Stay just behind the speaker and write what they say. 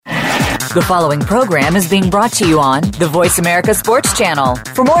The following program is being brought to you on the Voice America Sports Channel.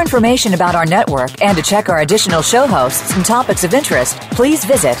 For more information about our network and to check our additional show hosts and topics of interest, please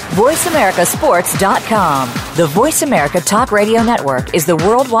visit voiceamericasports.com. The Voice America Talk Radio Network is the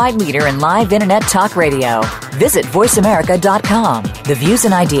worldwide leader in live Internet talk radio. Visit voiceamerica.com. The views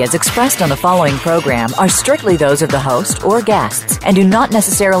and ideas expressed on the following program are strictly those of the host or guests and do not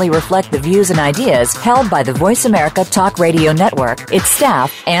necessarily reflect the views and ideas held by the Voice America Talk Radio Network, its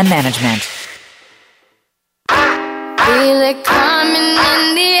staff, and management. Feel it coming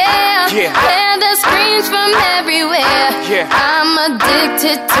in the air. Hear the screams from everywhere. I'm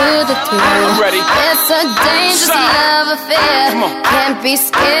addicted to the thrill. I'm ready. It's a dangerous love affair. Can't be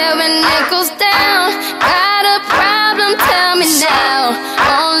scared when it goes down. Got a problem? Tell me now.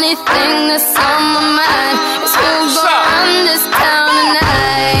 Only thing that's on my mind is who's gonna run this town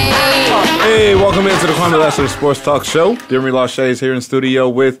tonight. Hey, welcome into the Kwamie Lassiter Sports Talk Show. Jeremy Lachey is here in studio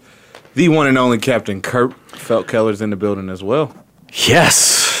with the one and only Captain Kurt. Felt Keller's in the building as well.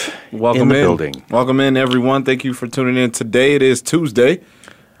 Yes, welcome in the building. Welcome in, everyone. Thank you for tuning in. Today it is Tuesday,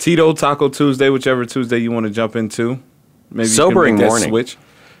 Tito Taco Tuesday, whichever Tuesday you want to jump into. Maybe sobering you can make that morning. Switch.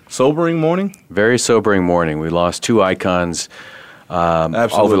 Sobering morning? Very sobering morning. We lost two icons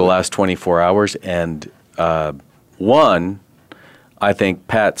over the last 24 hours, and one, I think,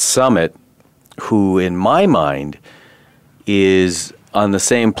 Pat Summitt, who in my mind is on the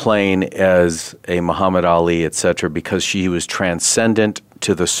same plane as a Muhammad Ali, etc., because she was transcendent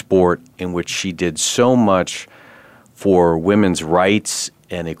to the sport in which she did so much for women's rights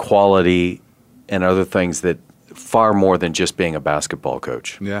and equality and other things that far more than just being a basketball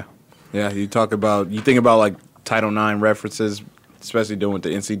coach. Yeah. Yeah, you think about like Title IX references, especially doing with the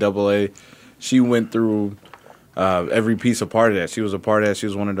NCAA. She went through every piece of part of that. She was a part of that. She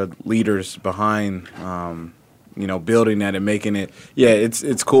was one of the leaders behind building that and making it. Yeah,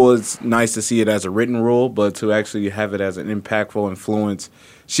 it's cool. It's nice to see it as a written rule, but to actually have it as an impactful influence,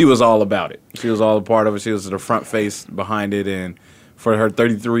 she was all about it. She was all a part of it. She was the front face behind it. And for her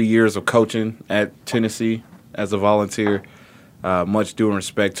 33 years of coaching at Tennessee as a volunteer, much due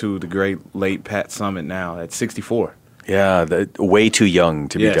respect to the great late Pat Summitt now at 64. Yeah, way too young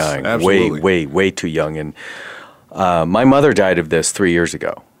to be dying. Absolutely. Way too young. And my mother died of this 3 years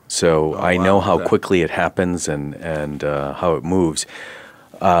ago. So I know how quickly it happens and how it moves.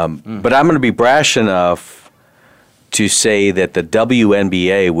 But I'm going to be brash enough to say that the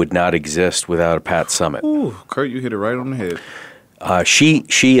WNBA would not exist without a Pat Summitt. Ooh, Kurt, you hit it right on the head.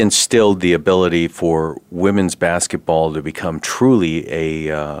 She instilled the ability for women's basketball to become truly a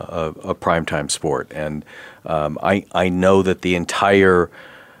primetime sport. And I know that the entire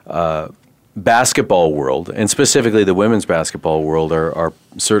basketball world, and specifically the women's basketball world, are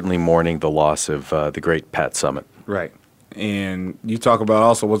certainly mourning the loss of the great Pat Summitt. Right. And you talk about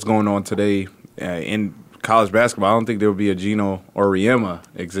also what's going on today in college basketball. I don't think there would be a Gino Auriemma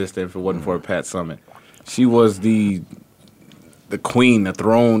existed if it wasn't for Pat Summitt. She was the queen, the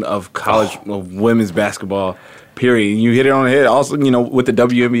throne of college of women's basketball, period. And you hit it on the head. Also, with the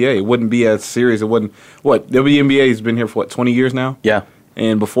WNBA, it wouldn't be as serious. It wouldn't. WNBA has been here for 20 years now? Yeah.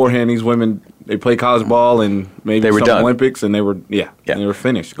 And beforehand, these women, they played college ball and maybe they were some done. Olympics, and they were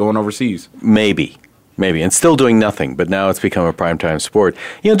finished, going overseas. Maybe, and still doing nothing. But now it's become a primetime sport.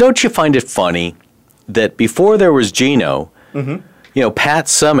 Don't you find it funny that before there was Gino, Pat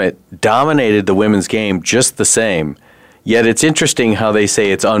Summitt dominated the women's game just the same. Yet it's interesting how they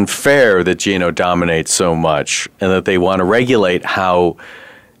say it's unfair that Gino dominates so much, and that they want to regulate how,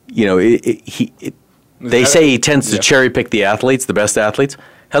 they say he tends to cherry pick the athletes, the best athletes.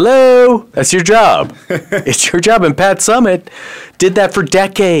 Hello, that's your job. It's your job. And Pat Summitt did that for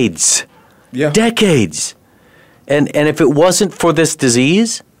decades. Yeah. Decades. And if it wasn't for this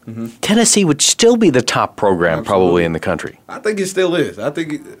disease, Tennessee would still be the top program probably in the country. I think it still is. I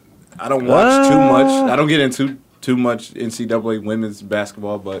don't watch too much. I don't get into too much NCAA women's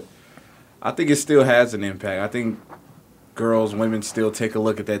basketball, but I think it still has an impact. I think women still take a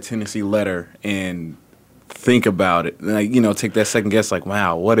look at that Tennessee letter and think about it. Like, take that second guess, like,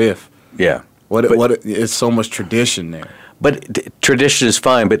 wow, what if? Yeah. What it's so much tradition there. But tradition is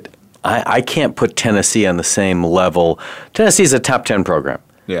fine, but I can't put Tennessee on the same level. Tennessee is a top 10 program.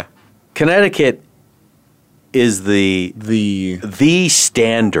 Yeah. Connecticut is the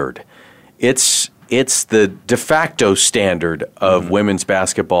standard. It's the de facto standard of women's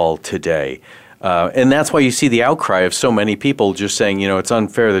basketball today. And that's why you see the outcry of so many people just saying, it's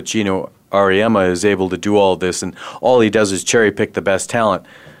unfair that Gino Auriemma is able to do all this and all he does is cherry pick the best talent.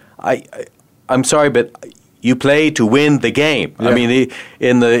 I'm sorry, but you play to win the game. Yeah. I mean,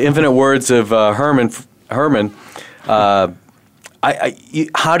 in the infinite words of Herman,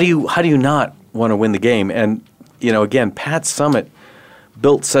 how do you not want to win the game? And again, Pat Summitt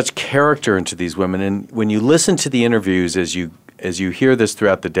built such character into these women, and when you listen to the interviews as you hear this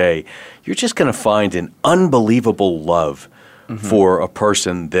throughout the day, you're just going to find an unbelievable love for a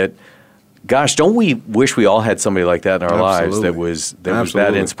person that, gosh, don't we wish we all had somebody like that in our lives that was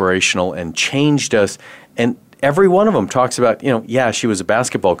that inspirational and changed us? And every one of them talks about, she was a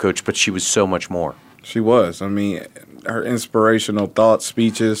basketball coach, but she was so much more. She was. I mean, her inspirational thoughts,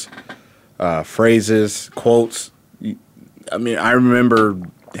 speeches, phrases, quotes. I mean, I remember,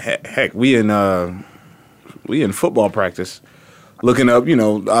 heck, we in football practice, looking up,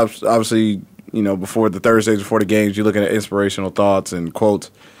 obviously, before the Thursdays, before the games, you're looking at inspirational thoughts and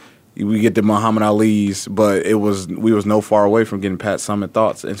quotes. We get the Muhammad Ali's, but we was no far away from getting Pat Summitt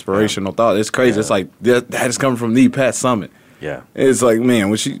thoughts, inspirational thoughts. It's crazy. Yeah. It's like that is coming from the Pat Summitt. Yeah, it's like, man,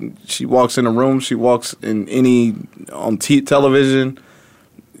 when she walks in a room, she walks in on television.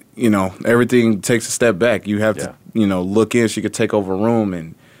 Everything takes a step back. You have to, look in. She could take over a room,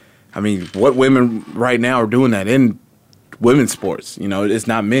 and I mean, what women right now are doing that in women's sports? It's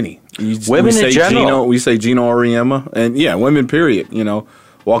not many. Women in general. We say Gino Auriemma, and women. Period.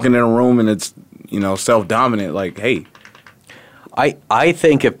 Walking in a room and it's self-dominant. Like, hey. I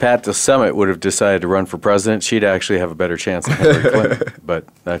think if Pat Summitt would have decided to run for president, she'd actually have a better chance than Hillary Clinton. But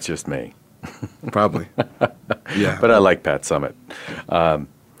that's just me. Probably. Yeah. But I like Pat Summitt. And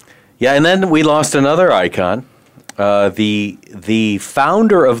then we lost another icon, the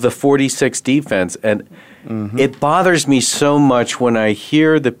founder of the 46 defense. And it bothers me so much when I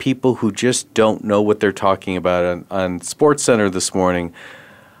hear the people who just don't know what they're talking about on SportsCenter this morning.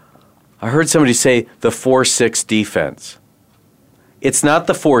 I heard somebody say the 4-6 defense. It's not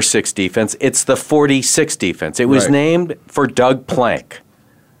the 4-6 defense. It's the 46 defense. It was named for Doug Plank.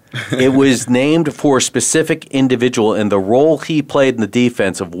 It was named for a specific individual and the role he played in the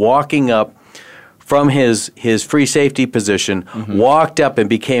defense of walking up from his free safety position, walked up and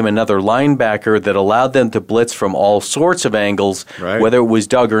became another linebacker that allowed them to blitz from all sorts of angles, whether it was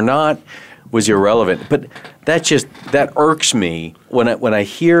Doug or not was irrelevant. But that irks me when I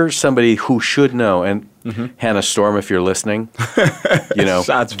hear somebody who should know, and Hannah Storm, if you're listening,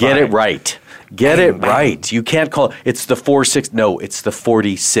 get it right. Get it right. You can't call it's the 4-6. No, it's the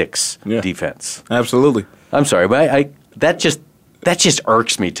 46 defense. Absolutely. I'm sorry, but that just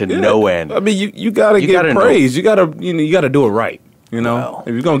irks me to no end. I mean, you gotta give praise. You gotta do it right. If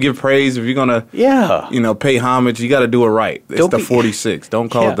you're gonna give praise, if you're gonna pay homage, you gotta do it right. It's the 46. Don't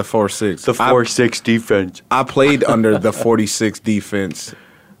call it the 4-6. The 4-6 defense. I played under the 46 defense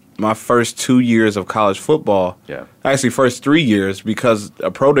my first 2 years of college football. Yeah. Actually, first 3 years, because a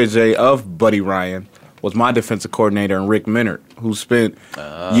protege of Buddy Ryan was my defensive coordinator, and Rick Minard, who spent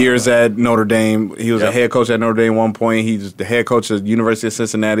years at Notre Dame. He was a head coach at Notre Dame at one point. He was the head coach at the University of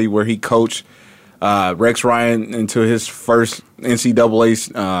Cincinnati, where he coached Rex Ryan into his first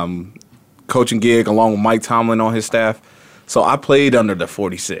NCAA coaching gig, along with Mike Tomlin on his staff. So I played under the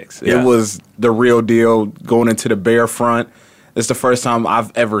 46. Yeah. It was the real deal going into the Bear front. It's the first time I've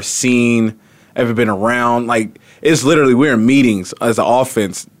ever been around. Like, it's literally, we're in meetings as an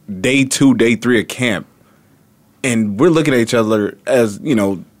offense, day 2, day 3 of camp. And we're looking at each other as,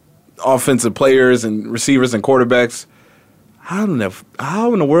 offensive players and receivers and quarterbacks. How in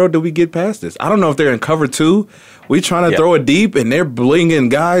the world do we get past this? I don't know if they're in cover 2. We trying to throw it deep, and they're blinging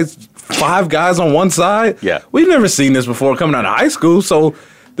guys, 5 guys on one side. Yeah. We've never seen this before coming out of high school, so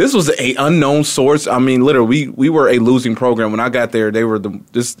this was an unknown source. I mean, literally, we were a losing program. When I got there,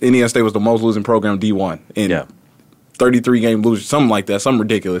 Indiana State was the most losing program D1 in 33-game losing, something like that, something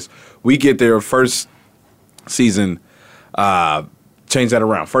ridiculous. We get there first season, change that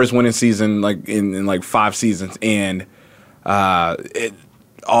around. First winning season, like in like 5 seasons, and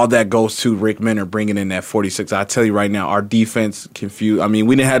all that goes to Rick Minard bringing in that 46. I tell you right now, our defense confused. I mean,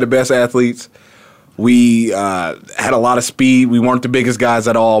 we didn't have the best athletes. We had a lot of speed. We weren't the biggest guys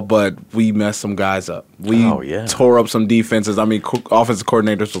at all, but we messed some guys up. We tore up some defenses. I mean, offensive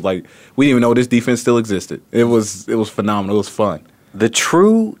coordinators was like, we didn't even know this defense still existed. It was phenomenal. It was fun. The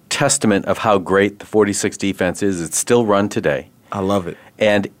true testament of how great the 46 defense is, it's still run today. I love it.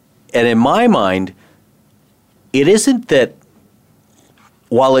 And in my mind, it isn't that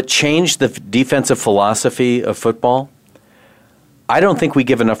while it changed the defensive philosophy of football, I don't think we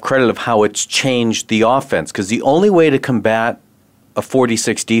give enough credit of how it's changed the offense, because the only way to combat a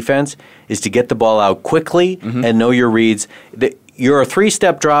 46 defense is to get the ball out quickly and know your reads. You're a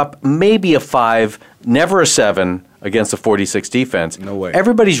 3-step drop, maybe a 5, never a 7, against the 46 defense. No way.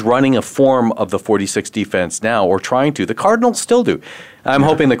 Everybody's running a form of the 46 defense now, or trying to. The Cardinals still do. I'm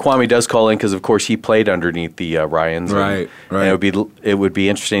hoping that Kwamie does call in because, of course, he played underneath the Ryans. Right. And it would be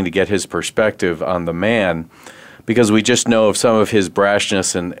interesting to get his perspective on the man, because we just know of some of his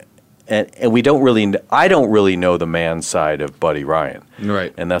brashness and we don't really. I don't really know the man side of Buddy Ryan.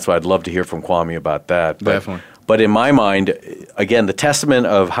 Right. And that's why I'd love to hear from Kwamie about that. Definitely. But in my mind, again, the testament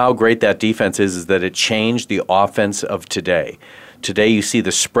of how great that defense is that it changed the offense of today. Today you see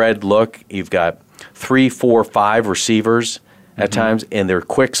the spread look. You've got 3, 4, 5 receivers at times, and they're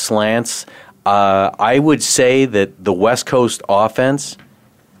quick slants. I would say that the West Coast offense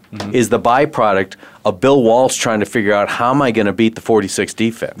is the byproduct of Bill Walsh trying to figure out how am I going to beat the 46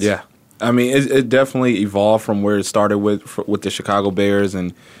 defense. Yeah. I mean, it definitely evolved from where it started with the Chicago Bears,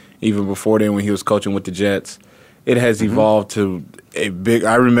 and even before then when he was coaching with the Jets. It has evolved to a big –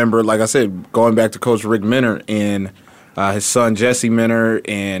 I remember, like I said, going back to Coach Rick Minner and his son Jesse Minner,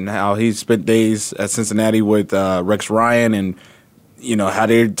 and how he spent days at Cincinnati with Rex Ryan, and you know how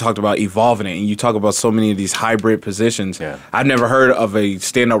they talked about evolving it. And you talk about so many of these hybrid positions. Yeah. I've never heard of a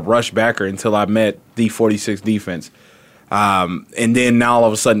stand-up rush backer until I met the 46 defense. And then now all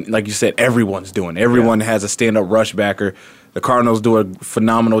of a sudden, like you said, everyone's doing it. Everyone has a stand-up rush backer. The Cardinals do a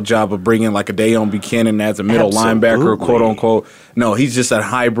phenomenal job of bringing like a Dayon Buchanan as a middle linebacker, quote unquote. No, he's just a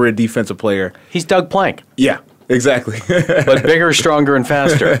hybrid defensive player. He's Doug Plank. Yeah, exactly. But bigger, stronger, and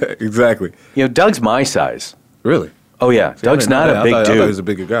faster. Exactly. You know, Doug's my size. Really? Oh, yeah. Doug's not a big dude. I thought he was a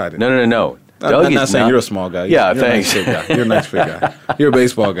bigger guy. No. I'm not saying you're a small guy. Yeah, you're thanks. You're a nice fit guy. You're a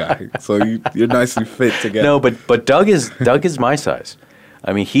baseball guy, so you're nicely fit together. No, but Doug is my size.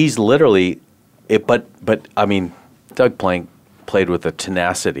 I mean, he's literally it. But I mean, Doug Plank played with a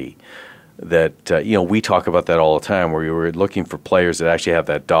tenacity that we talk about that all the time, where we were looking for players that actually have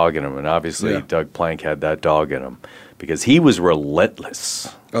that dog in them, and obviously Doug Plank had that dog in him because he was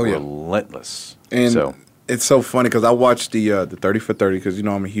relentless. Oh yeah, relentless. And so it's so funny because I watched the 30 for 30 because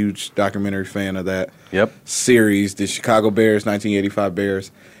I'm a huge documentary fan of that series, the Chicago Bears, 1985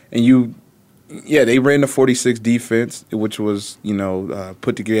 Bears, and they ran the 46 defense, which was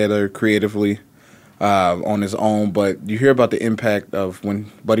put together creatively on his own. But you hear about the impact of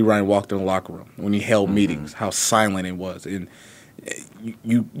when Buddy Ryan walked in the locker room, when he held meetings, how silent it was, and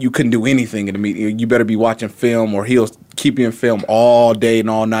you couldn't do anything in the meeting. You better be watching film, or he'll keep you in film all day and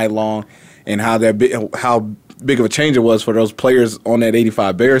all night long. And how big of a change it was for those players on that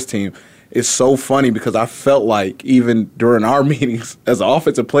 85 Bears team. It's so funny because I felt like even during our meetings as an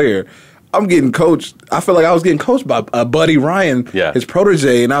offensive player, I'm getting coached. I felt like I was getting coached by Buddy Ryan, his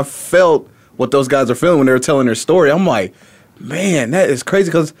protege, and I felt what those guys are feeling when they were telling their story. I'm like, man, that is crazy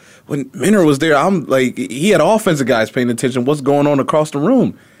because when Minner was there, I'm like, he had offensive guys paying attention to what's going on across the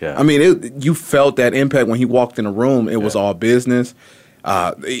room. Yeah. I mean, you felt that impact when he walked in the room. It was all business.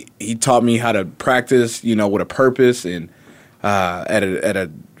 He taught me how to practice, with a purpose and at a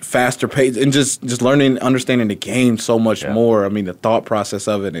faster pace, and just learning, understanding the game so much more. I mean, the thought process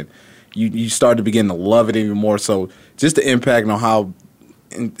of it, and you start to begin to love it even more. So just the impact on how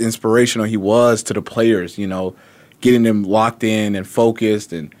inspirational he was to the players, getting them locked in and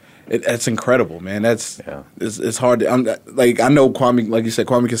focused, and that's incredible, man. It's hard. I know Kwamie, like you said,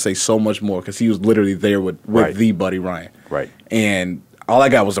 Kwamie can say so much more because he was literally there with the Buddy Ryan, right, and all I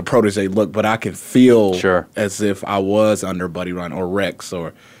got was a protege look, but I can feel as if I was under Buddy Ryan or Rex,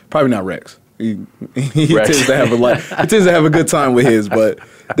 or probably not Rex. He tends to have a good time with his, but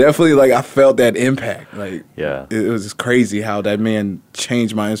definitely I felt that impact. It was just crazy how that man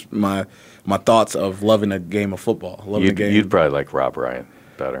changed my thoughts of loving the game of football. The game. You'd probably like Rob Ryan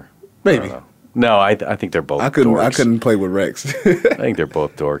better, maybe. No, I think they're both. I couldn't play with Rex. I think they're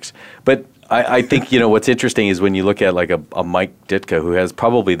both dorks, but. I think, what's interesting is when you look at a Mike Ditka, who has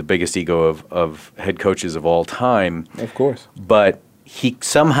probably the biggest ego of head coaches of all time. Of course. But he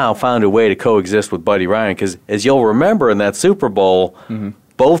somehow found a way to coexist with Buddy Ryan because, as you'll remember in that Super Bowl,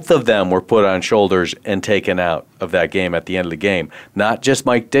 both of them were put on shoulders and taken out of that game at the end of the game. Not just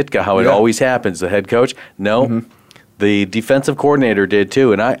Mike Ditka, how it always happens, the head coach. No, the defensive coordinator did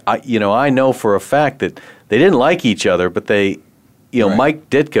too. And I know for a fact that they didn't like each other, but they – Mike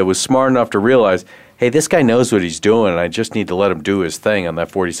Ditka was smart enough to realize, hey, this guy knows what he's doing, and I just need to let him do his thing on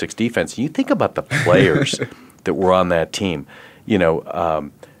that 46 defense. And you think about the players that were on that team.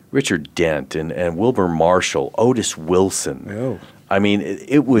 Richard Dent and Wilbur Marshall, Otis Wilson. Oh. I mean,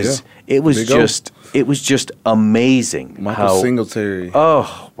 it was just amazing. Michael Singletary.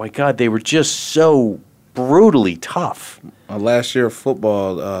 Oh my God, they were just so brutally tough. Last year of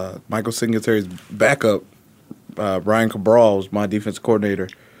football, Michael Singletary's backup. Ryan Cabral was my defense coordinator.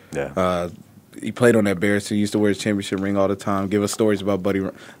 Yeah. he played on that Bears team. He used to wear his championship ring all the time. Give us stories about Buddy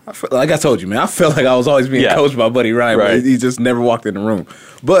Ryan. Like I told you, man, I felt like I was always being coached by Buddy Ryan. Right. But he just never walked in the room.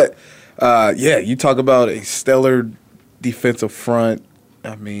 But, you talk about a stellar defensive front.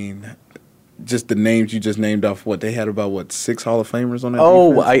 I mean, just the names you just named off, they had about, 6 Hall of Famers on that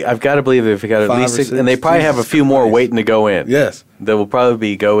defense? I've got to believe they've got at least 6. And they probably have a few more waiting to go in. Yes. That will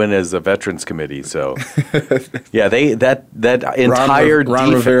probably go in as a Veterans Committee. So, that entire Ron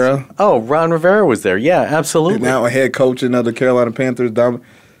defense. Rivera. Oh, Ron Rivera was there. Yeah, absolutely. And now a head coach of the Carolina Panthers.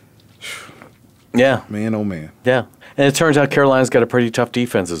 Yeah. Man, oh, man. Yeah. And it turns out Carolina's got a pretty tough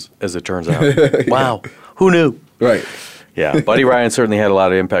defense, as it turns out. Wow. Who knew? Right. Yeah, Buddy Ryan certainly had a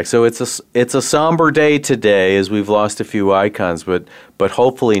lot of impact. So it's a somber day today as we've lost a few icons, but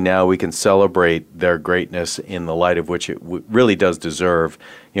hopefully now we can celebrate their greatness in the light of which it really does deserve.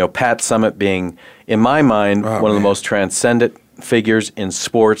 Pat Summitt being, in my mind, one of the most transcendent figures in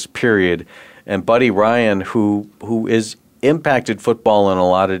sports, period, and Buddy Ryan, who is impacted football in a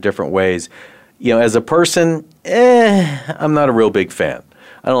lot of different ways. As a person, I'm not a real big fan.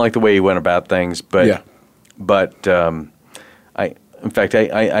 I don't like the way he went about things, but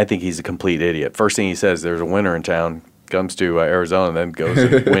I think he's a complete idiot. First thing he says, there's a winner in town, comes to Arizona, and then goes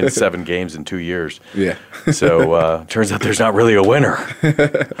and wins 7 games in 2 years. Yeah. So turns out there's not really a winner.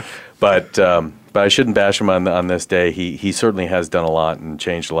 But I shouldn't bash him on this day. He certainly has done a lot and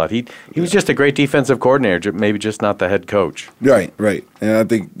changed a lot. He was just a great defensive coordinator, maybe just not the head coach. Right. And I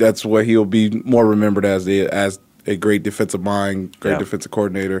think that's what he'll be more remembered as a great defensive mind, great defensive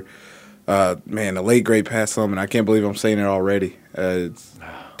coordinator. The late great Pat Summitt. I can't believe I'm saying it already. It's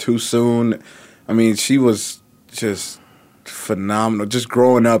too soon. I mean, she was just phenomenal. Just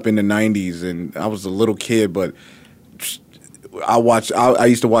growing up in the 90s, and I was a little kid, but I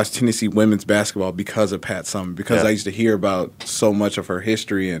used to watch Tennessee women's basketball because of Pat Summitt, because I used to hear about so much of her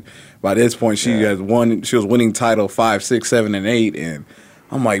history. And by this point, she was winning title 5, 6, 7, and 8, and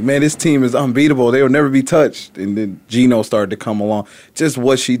I'm like, man, this team is unbeatable. They will never be touched. And then Gino started to come along. Just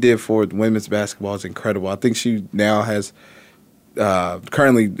what she did for women's basketball is incredible. I think she now has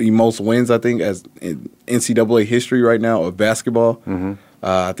currently the most wins, I think, as in NCAA history right now of basketball. Mm-hmm.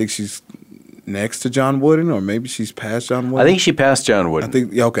 I think she's next to John Wooden, or maybe she's past John Wooden. I think she passed John Wooden.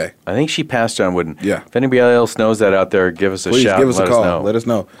 I think she passed John Wooden. Yeah. If anybody else knows that out there, give us a shout. Give us a call. Let us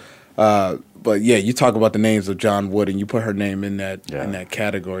know. But you talk about the names of John Wood, and you put her name in that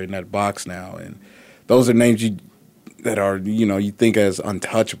category, in that box now, and those are names that are you think as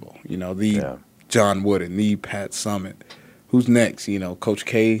untouchable. John Wood and the Pat Summitt. Who's next? Coach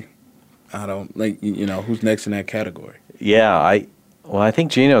K. I don't who's next in that category. Yeah, I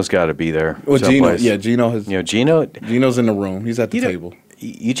think Gino's got to be there. Well, Gino has. Gino's in the room. He's at the table.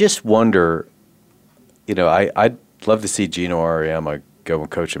 You just wonder. I'd love to see Gino Auriemma go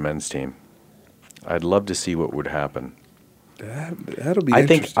and coach a men's team. I'd love to see what would happen. That'll be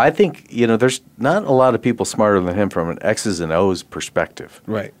interesting. I think there's not a lot of people smarter than him from an X's and O's perspective.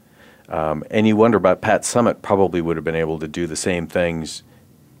 Right. And you wonder about Pat Summitt probably would have been able to do the same things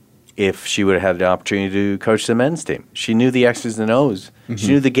if she would have had the opportunity to coach the men's team. She knew the X's and O's. Mm-hmm. She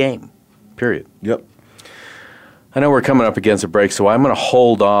knew the game, period. Yep. I know we're coming up against a break, so I'm going to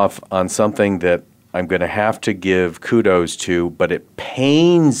hold off on something that I'm going to have to give kudos to, but it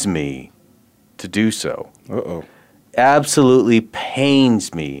pains me to do so. Uh-oh. Absolutely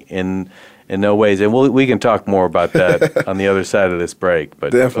pains me in no ways. And we can talk more about that on the other side of this break.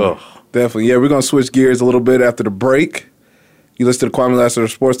 But Definitely. Yeah, we're going to switch gears a little bit after the break. You listen to the Kwamie Lassiter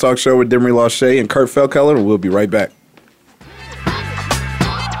Sports Talk Show with Demery Lachey and Kurt Feldkeller, and we'll be right back.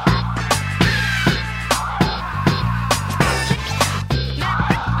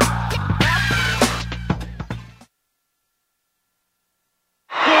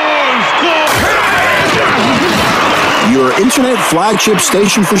 Your internet flagship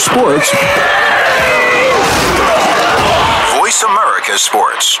station for sports. Voice America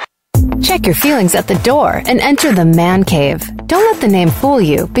Sports. Check your feelings at the door and enter the Man Cave. Don't let the name fool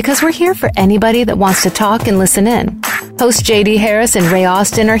you, because we're here for anybody that wants to talk and listen in. Hosts J.D. Harris and Ray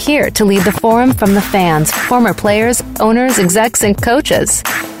Austin are here to lead the forum from the fans, former players, owners, execs, and coaches.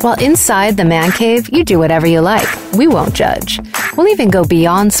 While inside the Man Cave, you do whatever you like. We won't judge. We'll even go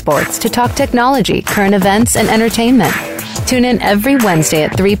beyond sports to talk technology, current events, and entertainment. Tune in every Wednesday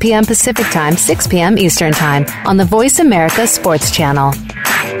at 3 p.m. Pacific Time, 6 p.m. Eastern Time on the Voice America Sports Channel.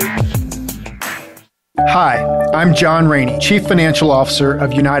 Hi, I'm John Rainey, Chief Financial Officer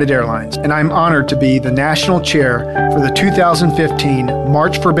of United Airlines, and I'm honored to be the National Chair for the 2015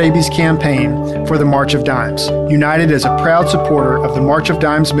 March for Babies campaign for the March of Dimes. United is a proud supporter of the March of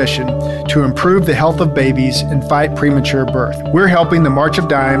Dimes mission to improve the health of babies and fight premature birth. We're helping the March of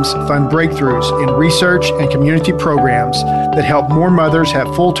Dimes fund breakthroughs in research and community programs that help more mothers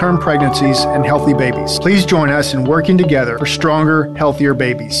have full-term pregnancies and healthy babies. Please join us in working together for stronger, healthier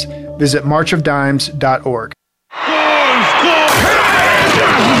babies. Visit marchofdimes.org.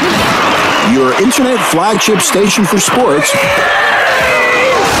 Your internet flagship station for sports.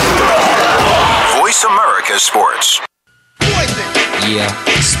 Voice America Sports. Yeah,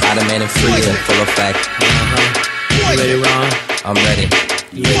 Spider-Man and Freedom, full effect. You ready, Ron? I'm ready.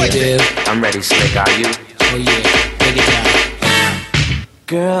 You ready, Dave? I'm ready, Slick, are you? Oh yeah, break it down.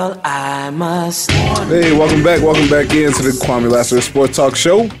 Girl, I must. Hey, welcome back into the Kwamie Lassiter Sports Talk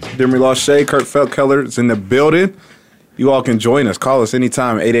Show. Demery Lachey, Kurt Feldkeller is in the building. You all can join us. Call us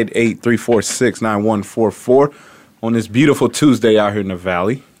anytime, 888-346-9144 on this beautiful Tuesday out here in the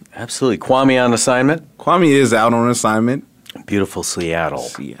Valley. Absolutely. Kwamie on assignment? Kwamie is out on assignment. Beautiful Seattle.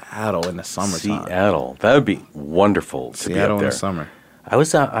 Seattle in the summertime. Seattle. That would be wonderful to be up there. Seattle in the summer. I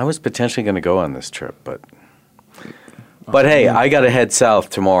was potentially going to go on this trip, but hey, I got to head south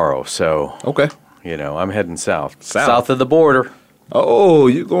tomorrow, so okay. I'm heading south of the border. Oh,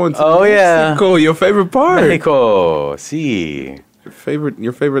 you're going to Mexico, your favorite part. Mexico, sí.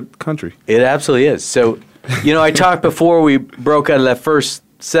 Your favorite country. It absolutely is. So, I talked before we broke out of that first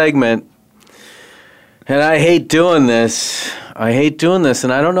segment, and I hate doing this.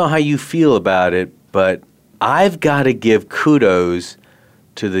 And I don't know how you feel about it, but I've got to give kudos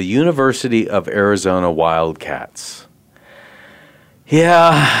to the University of Arizona Wildcats.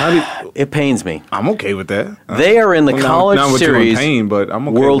 Yeah, it pains me. I'm okay with that. They are in the College Series but I'm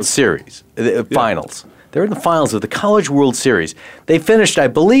okay World Series finals. They're in the finals of the College World Series. They finished, I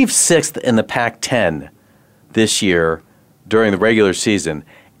believe, 6th in the Pac-10 this year during the regular season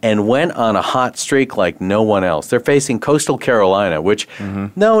and went on a hot streak like no one else. They're facing Coastal Carolina, which,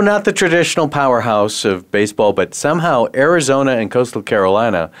 no, not the traditional powerhouse of baseball, but somehow Arizona and Coastal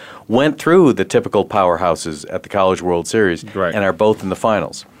Carolina went through the typical powerhouses at the College World Series and are both in the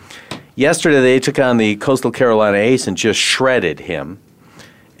finals. Yesterday, they took on the Coastal Carolina ace and just shredded him.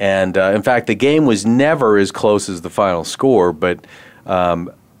 And, in fact, the game was never as close as the final score, but I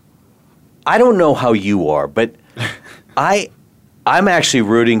don't know how you are, but I'm actually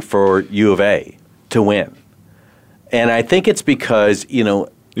rooting for U of A to win. And I think it's because, you're an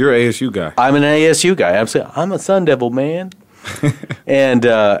ASU guy. I'm an ASU guy. I'm a Sun Devil, man. And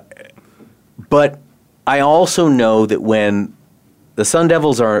but I also know that when the Sun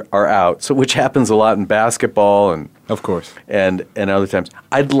Devils are out, so which happens a lot in basketball and of course and other times,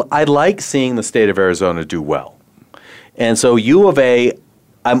 I'd like seeing the state of Arizona do well. And so U of A,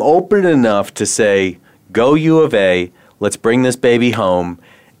 I'm open enough to say, go U of A. Let's bring this baby home.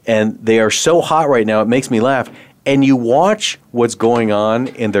 And they are so hot right now, it makes me laugh. And you watch what's going on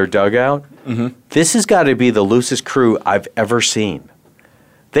in their dugout. This has got to be the loosest crew I've ever seen.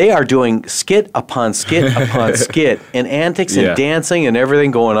 They are doing skit upon skit upon skit and antics and dancing and everything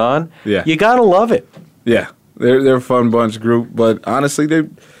going on. Yeah. You got to love it. Yeah. They're a fun bunch group. But honestly, they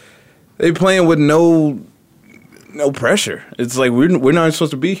playing with no pressure. It's like we're not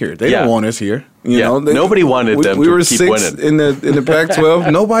supposed to be here. They don't want us here. Nobody wanted them we to were keep sixth winning. in the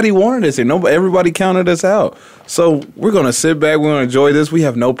Pac-12. Nobody wanted us here. Everybody counted us out. So we're gonna sit back. We're gonna enjoy this. We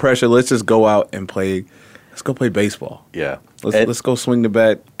have no pressure. Let's just go out and play. Let's go play baseball. Yeah. Let's go swing the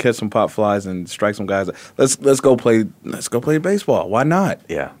bat, catch some pop flies, and strike some guys. Let's go play baseball. Why not?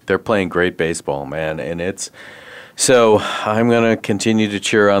 Yeah, they're playing great baseball, man, and so I'm gonna continue to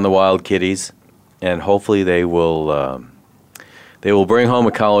cheer on the Wild Kitties. And hopefully they will bring home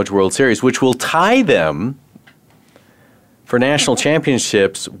a College World Series, which will tie them for national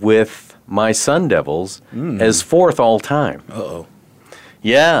championships with my Sun Devils as 4th all time. Uh-oh.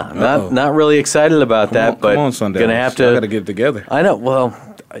 Yeah, not really excited about that, but come on, Sun Devils. Gonna have to. I got to get it together. I know. Well,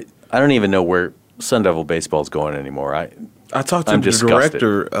 I don't even know where Sun Devil baseball is going anymore. I talked to the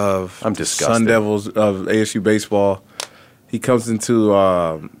director of Sun Devils of ASU baseball. He comes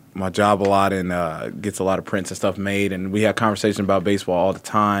into my job a lot and gets a lot of prints and stuff made, and we have conversations about baseball all the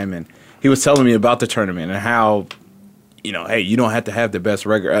time. And he was telling me about the tournament and how, hey, you don't have to have the best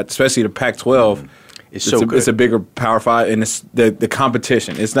record, especially the Pac-12. It's so good. It's a bigger Power 5, and it's the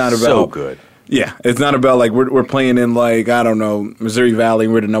competition. It's not about so good. Yeah, it's not about like we're playing in like I don't know Missouri Valley.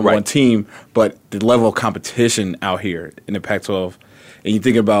 And we're the number one team, but the level of competition out here in the Pac-12, and you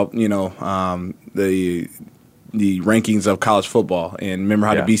think about the the rankings of college football. And remember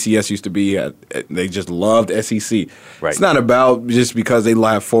how the BCS used to be? They just loved SEC. Right. It's not about just because they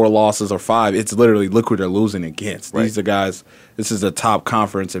have 4 losses or 5. It's literally look who they're losing against. Right. These are guys. This is the top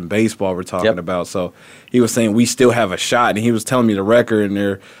conference in baseball we're talking about. So he was saying we still have a shot, and he was telling me the record, and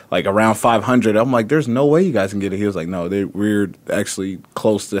they're like around 500. I'm like, there's no way you guys can get it. He was like, no, we're actually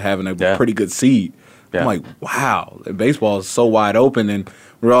close to having a pretty good seed. I'm like, wow, baseball is so wide open, and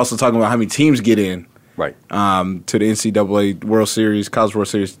we're also talking about how many teams get in. Right. To the NCAA World Series, College World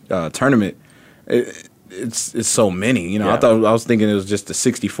Series tournament. It's so many. You know, I was thinking it was just the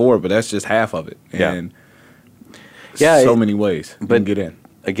 64, but that's just half of it. And so many ways you can get in.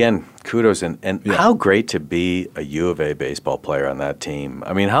 Again, kudos and how great to be a U of A baseball player on that team.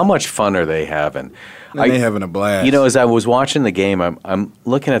 I mean, how much fun are they having? They're having a blast. You know, as I was watching the game, I'm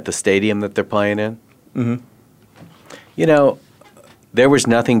looking at the stadium that they're playing in. Mm-hmm. You know, there was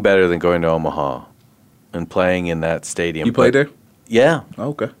nothing better than going to Omaha and playing in that stadium. You played there? Yeah. Oh,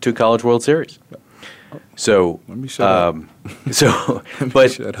 okay. 2 College World Series. So let me shut up.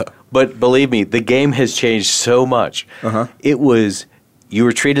 Shut up. But believe me, the game has changed so much. It was you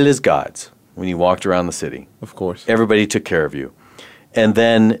were treated as gods when you walked around the city. Of course. Everybody took care of you. And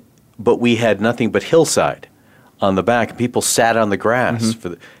then but we had nothing but hillside on the back. People sat on the grass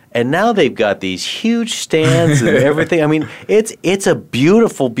and now they've got these huge stands and everything. I mean, it's a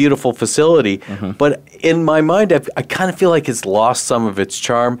beautiful, beautiful facility. But in my mind, I kind of feel like it's lost some of its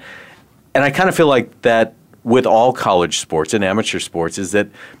charm. And I kind of feel like that with all college sports and amateur sports is that,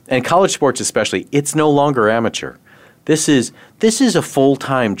 and college sports especially, it's no longer amateur. This is a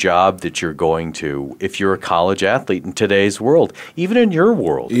full-time job that you're going to if you're a college athlete in today's world. Even in your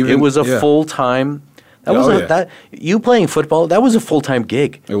world, it was a full-time. You playing football, that was a full-time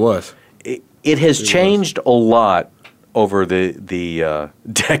gig. It was. It has changed a lot over the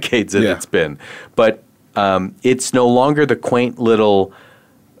decades that it's been. But it's no longer the quaint little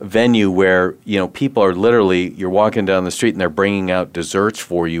venue where, you know, people are literally, you're walking down the street and they're bringing out desserts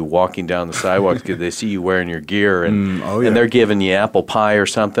for you walking down the sidewalk because they see you wearing your gear and they're giving you apple pie or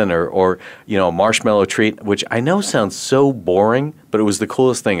something or you know, a marshmallow treat, which I know sounds so boring, but it was the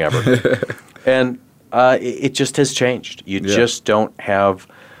coolest thing ever. And it just has changed. You just don't have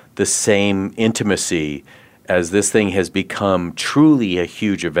the same intimacy as this thing has become truly a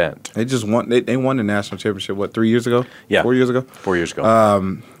huge event. They just won. They won the national championship. What, 3 years ago? Yeah, 4 years ago. 4 years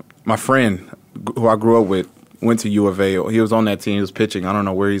ago. My friend, who I grew up with, went to U of A. He was on that team. He was pitching. I don't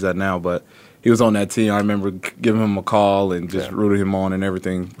know where he's at now, but he was on that team. I remember giving him a call and just rooting him on and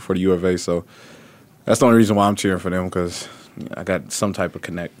everything for the U of A. So that's the only reason why I'm cheering for them, because I got some type of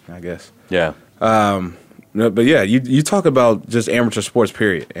connect, I guess. Yeah. But yeah, you talk about just amateur sports,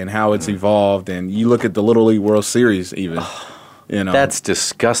 period, and how it's evolved, and you look at the Little League World Series even. You know. That's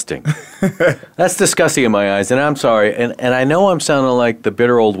disgusting. That's disgusting in my eyes, and I'm sorry. And I know I'm sounding like the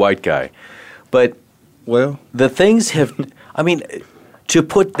bitter old white guy, but the things have, I mean, to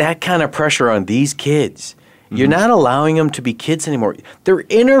put that kind of pressure on these kids, you're not allowing them to be kids anymore. They're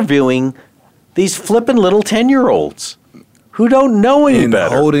interviewing these flippin' little 10-year-olds. Who don't know any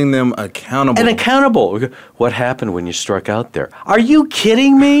better. Holding them accountable. And accountable. What happened when you struck out there? Are you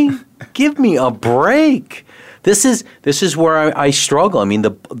kidding me? Give me a break. This is where I struggle. I mean,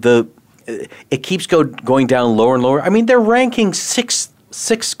 it keeps going down lower and lower. I mean, they're ranking sixth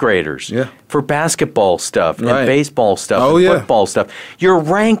graders for basketball stuff and baseball stuff and football stuff. You're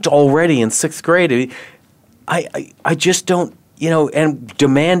ranked already in 6th grade. I just don't, you know, and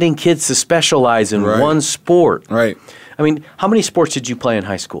demanding kids to specialize in one sport. Right. I mean, how many sports did you play in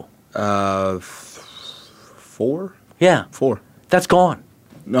high school? 4. Yeah. 4. That's gone.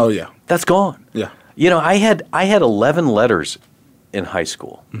 Oh, yeah. That's gone. Yeah. You know, I had 11 letters in high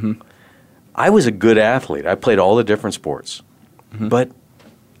school. I was a good athlete. I played all the different sports. But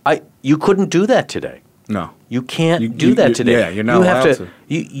you couldn't do that today. No. You can't do that today. Yeah, you're not allowed to.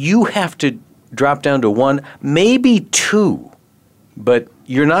 You have to drop down to 1, maybe 2, but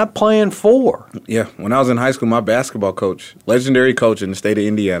you're not playing 4. Yeah. When I was in high school, my basketball coach, legendary coach in the state of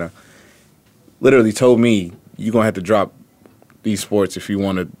Indiana, literally told me, you're going to have to drop these sports if you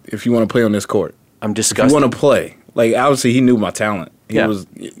want to play on this court. I'm disgusted. If you want to play. Like, obviously, he knew my talent. He was,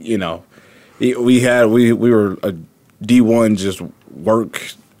 you know, we were a D1 just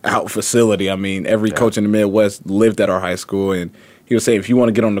work out facility. I mean, every coach in the Midwest lived at our high school, and he was saying, if you want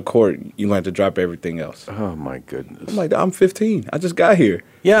to get on the court, you're going to have to drop everything else. Oh, my goodness. I'm like, I'm 15. I just got here.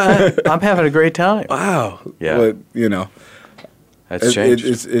 Yeah, I'm having a great time. Wow. Yeah. But, you know. That's changed.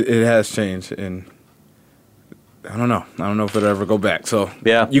 It has changed, and I don't know. I don't know if it'll ever go back. So,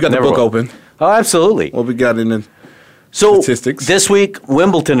 you got the book open. Oh, absolutely. What we got in the statistics? This week,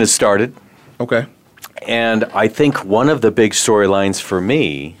 Wimbledon has started. Okay. And I think one of the big storylines for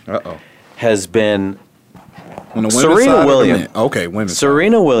me has been Serena Williams. Okay, women.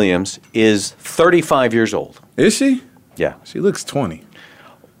 Serena Williams is 35 years old. Is she? Yeah. She looks 20.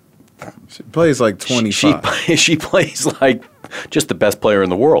 She plays like 25. She plays like just the best player in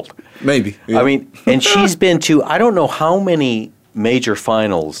the world. Maybe. Yeah. I mean, and she's been to I don't know how many major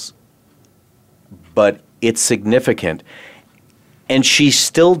finals, but it's significant. And she's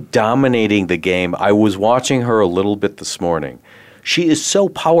still dominating the game. I was watching her a little bit this morning. She is so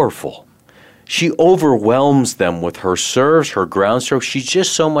powerful. She overwhelms them with her serves, her ground strokes. She's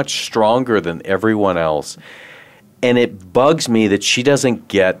just so much stronger than everyone else. And it bugs me that she doesn't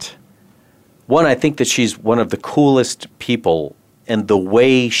get – one, I think that she's one of the coolest people, and the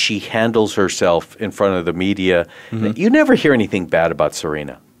way she handles herself in front of the media. Mm-hmm. You never hear anything bad about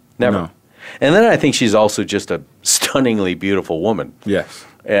Serena. Never. No. And then I think she's also just a stunningly beautiful woman. Yes.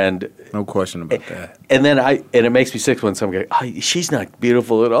 And no question about that. And then it makes me sick when some guy, she's not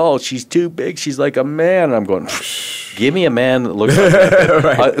beautiful at all. She's too big. She's like a man. And I'm going, give me a man that looks like that.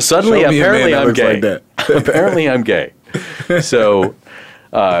 Right. Suddenly, apparently, I'm gay. Like that. Apparently, I'm gay. So,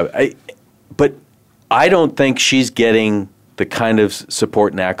 but I don't think she's getting the kind of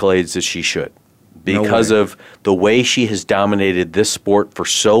support and accolades that she should, because of the way she has dominated this sport for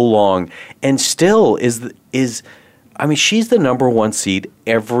so long, and still is. I mean, she's the number one seed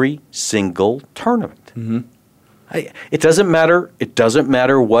every single tournament. Mm-hmm. It doesn't matter. It doesn't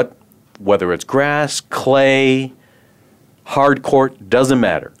matter whether it's grass, clay, hard court. Doesn't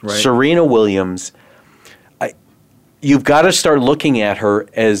matter. Right. Serena Williams. You've got to start looking at her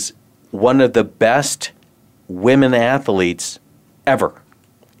as one of the best women athletes ever,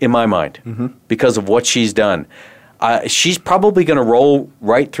 in my mind, because of what she's done. She's probably going to roll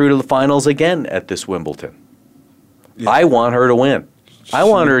right through to the finals again at this Wimbledon. Yeah. I want her to win. I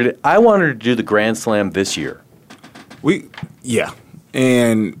want her to do the Grand Slam this year.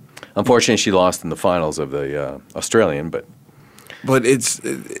 And unfortunately, she lost in the finals of the Australian, but it's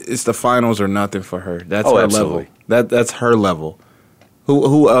the finals or nothing for her. That's her absolutely. Level. That's her level.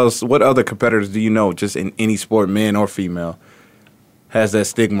 Who else? What other competitors do you know, just in any sport, man or female, has that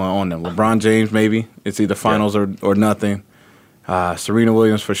stigma on them? LeBron James, maybe. It's either finals or nothing. Serena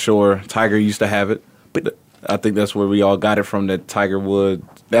Williams for sure. Tiger used to have it, but I think that's where we all got it from. That Tiger would.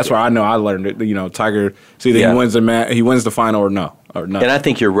 That's where I know I learned it. You know, Tiger. See, he wins the final or nothing. And I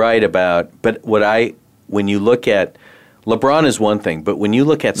think you're right about. But when you look at LeBron is one thing, but when you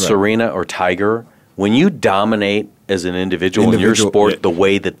look at Serena or Tiger, when you dominate as an individual in your sport the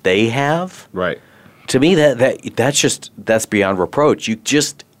way that they have, right? To me, that's beyond reproach.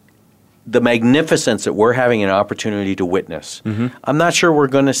 The magnificence that we're having an opportunity to witness. Mm-hmm. I'm not sure we're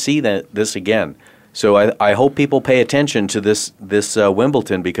going to see this again. So I hope people pay attention to this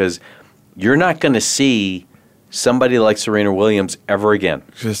Wimbledon, because you're not going to see somebody like Serena Williams ever again.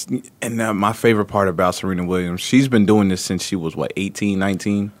 My favorite part about Serena Williams, she's been doing this since she was 18,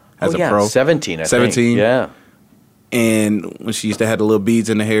 19 as a pro. 17, I think. 17. Yeah. And when she used to have the little beads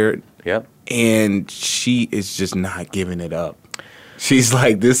in the hair. Yep. And she is just not giving it up. She's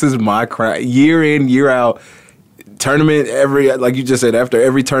like, this is my crown. Year in, year out. Tournament, like you just said, after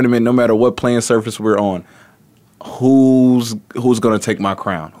every tournament, no matter what playing surface we're on, who's going to take my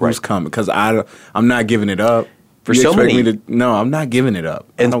crown? Who's coming? Because I'm not giving it up. No, I'm not giving it up.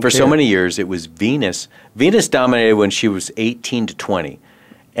 And for so many years, it was Venus. Venus dominated when she was 18 to 20.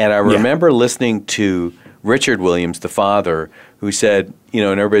 And I remember listening to Richard Williams, the father, who said, and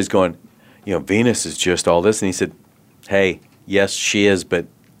everybody's going, Venus is just all this. And he said, hey, yes, she is, but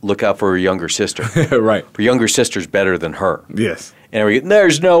look out for her younger sister. Right. Her younger sister's better than her. Yes. And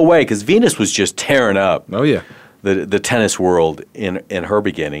there's no way, because Venus was just tearing up the tennis world in her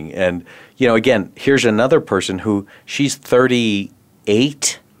beginning. And, again, here's another person who she's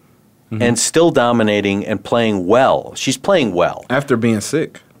 38 and still dominating and playing well. She's playing well. After being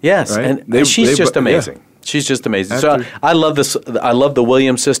sick. Yes. Right? And she's just amazing. Yeah. She's just amazing. So I love this. I love the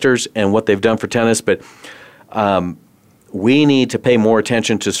Williams sisters and what they've done for tennis, but we need to pay more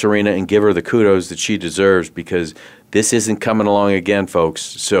attention to Serena and give her the kudos that she deserves, because this isn't coming along again, folks.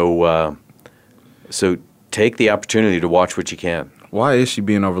 So take the opportunity to watch what you can. Why is she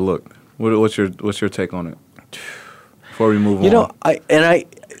being overlooked? What's your take on it? Before we move on.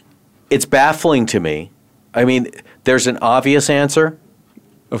 It's baffling to me. I mean, there's an obvious answer.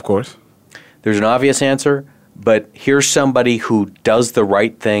 Of course. There's an obvious answer, but here's somebody who does the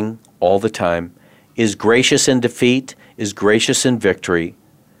right thing all the time, is gracious in defeat, is gracious in victory.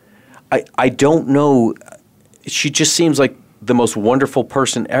 I don't know. She just seems like the most wonderful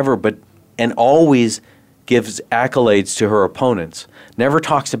person ever, and always gives accolades to her opponents, never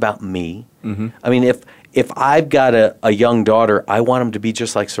talks about me. Mm-hmm. I mean, if I've got a young daughter, I want them to be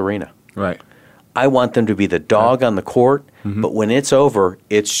just like Serena. Right. I want them to be the dog on the court, Mm-hmm. but when it's over,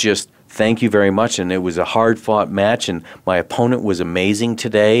 it's just thank you very much. And it was a hard-fought match, and my opponent was amazing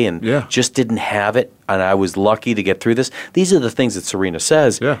today and just didn't have it, and I was lucky to get through this. These are the things that Serena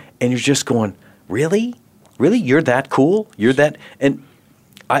says, and you're just going, really? Really? You're that cool? You're that? And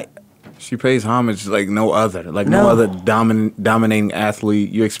she pays homage like no other. Like no other dominating athlete.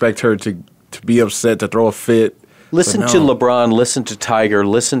 You expect her to be upset, to throw a fit. Listen to LeBron, listen to Tiger,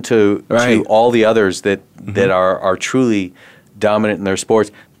 listen to all the others that are truly dominant in their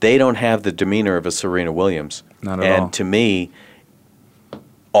sports. They don't have the demeanor of a Serena Williams. Not at all. And to me,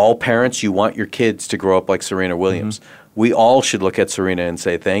 all parents, you want your kids to grow up like Serena Williams. Mm-hmm. We all should look at Serena and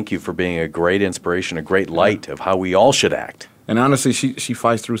say thank you for being a great inspiration, a great light of how we all should act. And honestly, she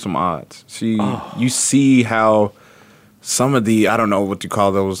fights through some odds. You see how some of the, I don't know what you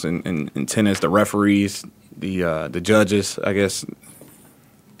call those in tennis, the referees, the judges, I guess,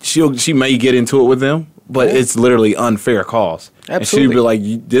 she may get into it with them, but it's literally unfair calls. Absolutely. And she'd be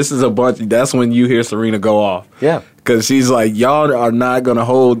like, this is a bunch, that's when you hear Serena go off. Yeah. Because she's like, y'all are not going to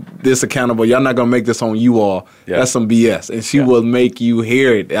hold this accountable. Y'all not going to make this on you all. Yeah. That's some BS. And she will make you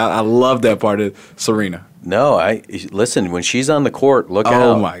hear it. I love that part of Serena. No, listen, when she's on the court, look out.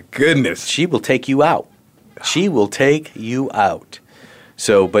 Oh, my goodness. She will take you out. She will take you out.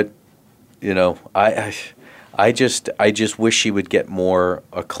 So, but, you know, I just wish she would get more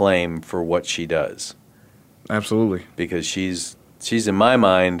acclaim for what she does. Absolutely. Because she's in my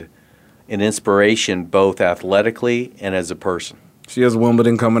mind an inspiration both athletically and as a person. She has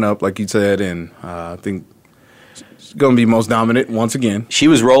Wimbledon coming up, like you said, and I think she's going to be most dominant once again. She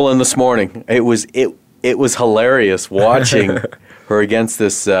was rolling this morning. It was hilarious watching her against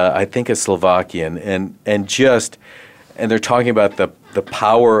this, I think, a Slovakian, and they're talking about the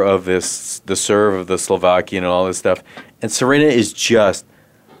power of the serve of the Slovakian and all this stuff, and Serena's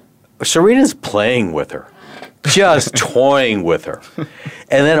playing with her, just toying with her,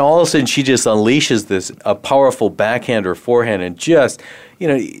 and then all of a sudden she just unleashes a powerful backhand or forehand, and just, you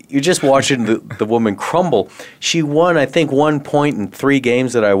know, you're just watching the woman crumble. She won, I think, 1 point in 3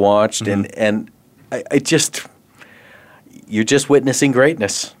 games that I watched, and you're just witnessing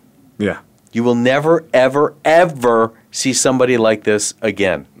greatness. Yeah. You will never, ever, ever see somebody like this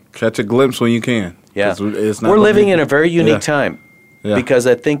again. Catch a glimpse when you can. Yeah. We're living in a very unique time because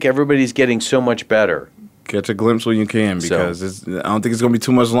I think everybody's getting so much better. Catch a glimpse when you can because I don't think it's going to be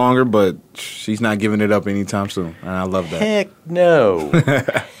too much longer, but she's not giving it up anytime soon. And I love that. Heck no.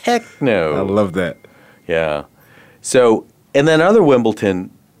 Heck no. I love that. Yeah. So, and then other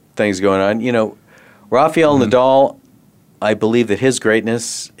Wimbledon things going on. You know, Rafael Nadal, I believe that his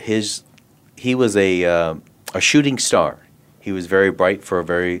greatness, he was a shooting star. He was very bright for a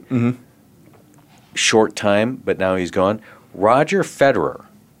very short time, but now he's gone. Roger Federer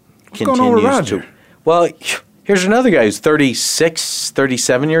continues to. Well, here's another guy who's 36,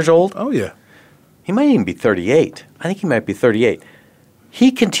 37 years old. Oh, yeah. He might even be 38. I think he might be 38.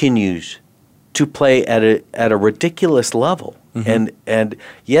 He continues to play at a ridiculous level. And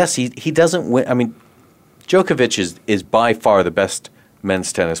yes, he doesn't win. I mean, Djokovic is by far the best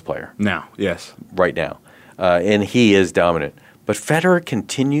men's tennis player. Now, yes. Right now. And he is dominant. But Federer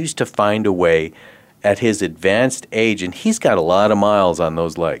continues to find a way at his advanced age, and he's got a lot of miles on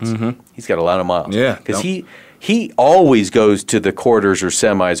those legs. He's got a lot of miles. Yeah. Because he always goes to the quarters or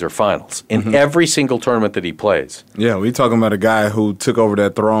semis or finals in every single tournament that he plays. Yeah, we're talking about a guy who took over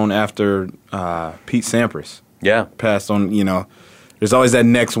that throne after Pete Sampras. Yeah. Passed on, you know, there's always that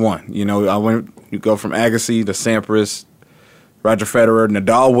next one. You know, you go from Agassi to Sampras, Roger Federer.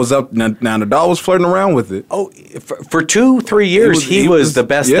 Nadal was up. Now Nadal was flirting around with it. Oh, for 2-3 years, he was the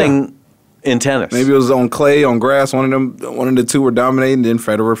best thing in tennis. Maybe it was on clay, on grass. One of the two were dominating. Then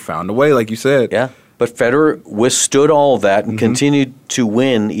Federer found a way, like you said. Yeah, but Federer withstood all of that and continued to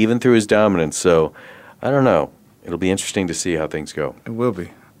win even through his dominance. So, I don't know. It'll be interesting to see how things go. It will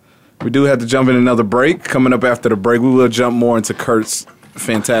be. We do have to jump in another break. Coming up after the break, we will jump more into Kurt's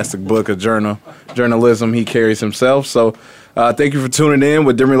fantastic book of journalism he carries himself. So, thank you for tuning in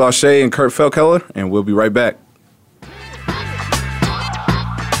with Demi Lachey and Kurt Feldkeller, and we'll be right back.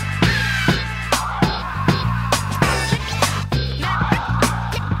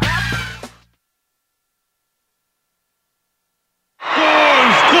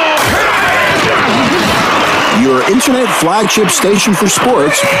 Your internet flagship station for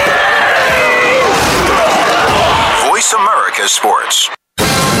sports. Voice America Sports.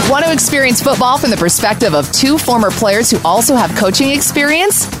 Want to experience football from the perspective of 2 former players who also have coaching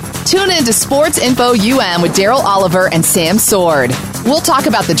experience? Tune in to Sports Info UM with Daryl Oliver and Sam Sword. We'll talk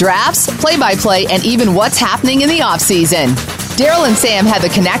about the drafts, play-by-play, and even what's happening in the offseason. Daryl and Sam have the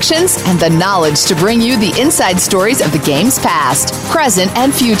connections and the knowledge to bring you the inside stories of the game's past, present,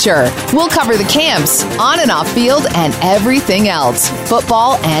 and future. We'll cover the camps, on and off field, and everything else,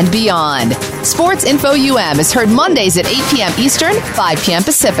 football and beyond. Sports Info UM is heard Mondays at 8 p.m. Eastern, 5 p.m.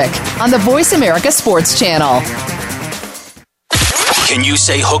 Pacific on the Voice America Sports Channel. Can you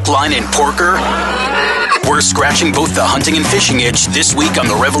say hook, line, and porker? We're scratching both the hunting and fishing itch this week on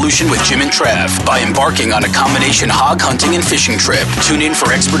The Revolution with Jim and Trav by embarking on a combination hog hunting and fishing trip. Tune in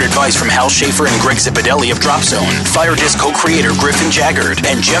for expert advice from Hal Schaefer and Greg Zipadelli of Drop Zone, Fire Disc co-creator Griffin Jaggard,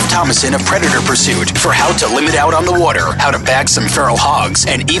 and Jeff Thomason of Predator Pursuit for how to limit out on the water, how to bag some feral hogs,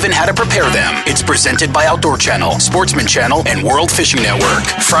 and even how to prepare them. It's presented by Outdoor Channel, Sportsman Channel, and World Fishing Network.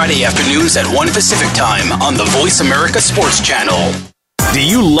 Friday afternoons at 1 Pacific Time on the Voice America Sports Channel. Do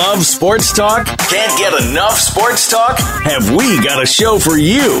you love sports talk? Can't get enough sports talk? Have we got a show for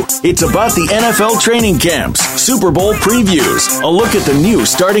you? It's about the NFL training camps, Super Bowl previews, a look at the new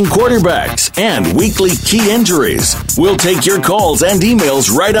starting quarterbacks, and weekly key injuries. We'll take your calls and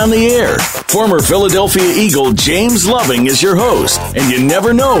emails right on the air. Former Philadelphia Eagle James Loving is your host, and you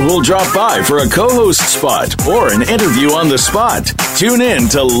never know who'll drop by for a co-host spot or an interview on the spot. Tune in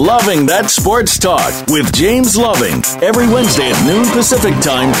to Loving That Sports Talk with James Loving every Wednesday at noon Pacific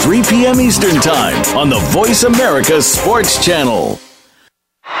Time, 3 p.m. Eastern Time on the Voice America Sports Channel.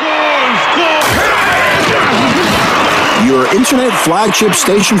 Your internet flagship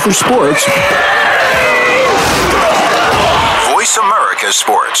station for sports. Voice America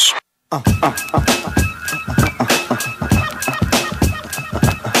Sports.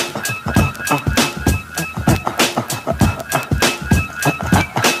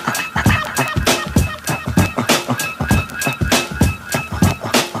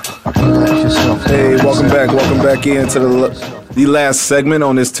 Hey, welcome back into the last segment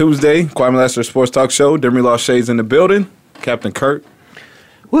on this Tuesday. Kwamie Lassiter Sports Talk Show. Demi Law Shades in the building. Captain Kurt.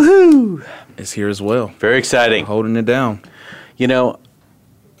 Woohoo! Is here as well. Very exciting. Holding it down. You know,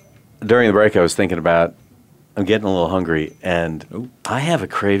 during the break I was thinking about, I'm getting a little hungry, and I have a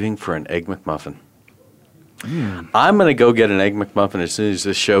craving for an Egg McMuffin. I'm going to go get an Egg McMuffin as soon as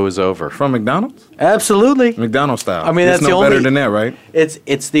this show is over. From McDonald's? Absolutely. McDonald's style. I mean, it's that's no better than that, right?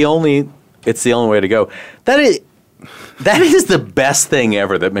 It's the only way to go. That is the best thing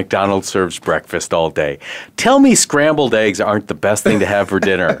ever that McDonald's serves breakfast all day. Tell me scrambled eggs aren't the best thing to have for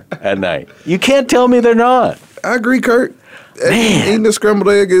dinner at night. You can't tell me they're not. I agree, Kurt. Man. Eating a scrambled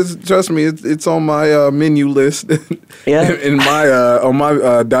egg is, trust me, it's on my menu list. Yeah. in my on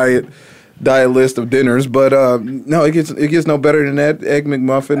my diet list of dinners. But no, it gets no better than that. Egg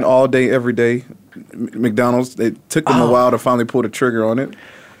McMuffin all day, every day. McDonald's. It took them a while to finally pull the trigger on it.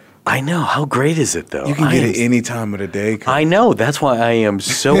 I know. How great is it, though? You can get it any time of the day. I know. That's why I am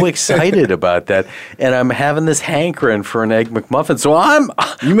so excited about that. And I'm having this hankering for an Egg McMuffin. So I am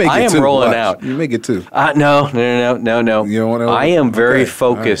rolling out. You make it too. No. You don't want to? I am very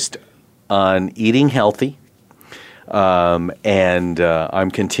focused on eating healthy. And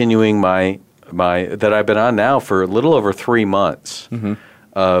I'm continuing my that I've been on now for a little over 3 months.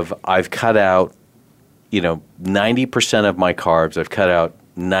 I've cut out, 90% of my carbs. I've cut out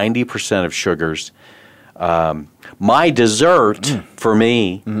 90% of sugars. My dessert for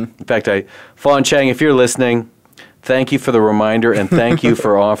me, in fact, Fawn Chang, if you're listening, thank you for the reminder, and thank you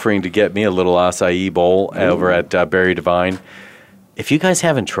for offering to get me a little acai bowl over at Berry Divine. If you guys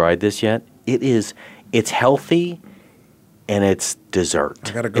haven't tried this yet, it's healthy and it's dessert.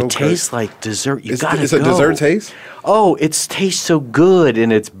 I gotta go. It tastes like dessert. You gotta go. It's a dessert taste? Oh, it tastes so good,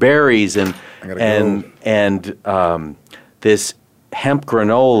 and it's berries and this hemp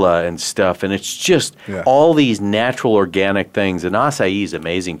granola and stuff, and it's just all these natural organic things. And acai is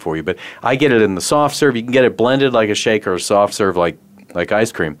amazing for you, but I get it in the soft serve. You can get it blended like a shake or a soft serve like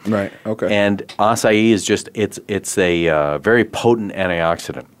ice cream. Right. Okay. And acai is just it's a very potent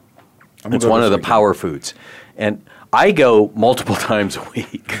antioxidant. It's one of the power foods, and I go multiple times a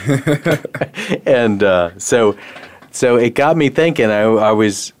week, and so it got me thinking. I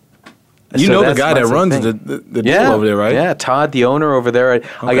was. You know the guy that runs the deal over there, right? Yeah, Todd, the owner over there.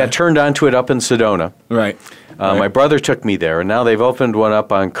 I got turned on to it up in Sedona. Right. My brother took me there, and now they've opened one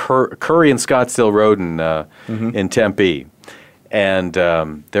up on Curry and Scottsdale Road in Tempe. And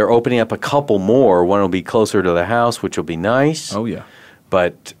they're opening up a couple more. One will be closer to the house, which will be nice. Oh, yeah.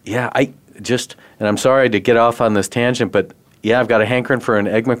 But, yeah, and I'm sorry to get off on this tangent, but, yeah, I've got a hankering for an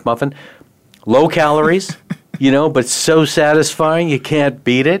Egg McMuffin. Low calories, but so satisfying, you can't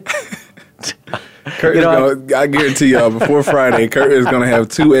beat it. Kurt I guarantee y'all, before Friday, Kurt is going to have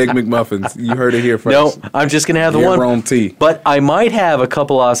 2 Egg McMuffins. You heard it here first. No, I'm just going to have the one. Wrong tea. But I might have a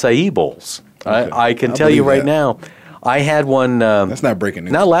couple acai bowls. Okay. I can tell you right now, I had one. That's not breaking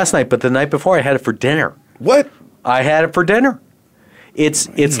news. Not last night, but the night before, I had it for dinner. What? I had it for dinner.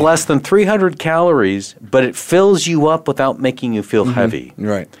 It's less than 300 calories, but it fills you up without making you feel heavy.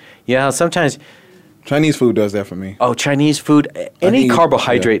 Right. Yeah, sometimes Chinese food does that for me. Oh, Chinese food, any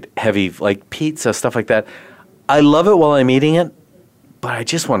carbohydrate heavy, like pizza, stuff like that. I love it while I'm eating it, but I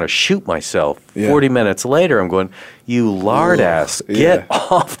just want to shoot myself. 40 minutes later, I'm going, you lard ass, get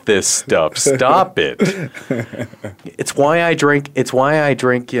off this stuff. Stop it. It's why I drink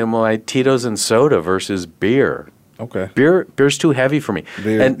my Tito's and soda versus beer. Okay. Beer's too heavy for me.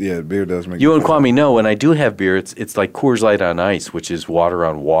 Beer does make you and Kwamie know when I do have beer, it's like Coors Light on ice, which is water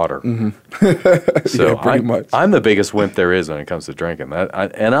on water. Mm-hmm. So pretty much. I'm the biggest wimp there is when it comes to drinking.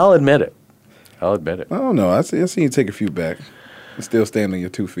 And I'll admit it. I don't know. I see you take a few back. And still stand on your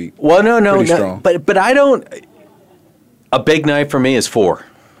 2 feet. Well, no. Pretty strong. But I don't. A big night for me is 4.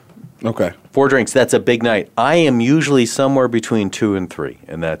 Okay. 4 drinks. That's a big night. I am usually somewhere between 2 and 3,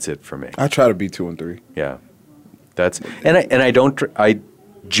 and that's it for me. I try to be 2 and 3. Yeah. I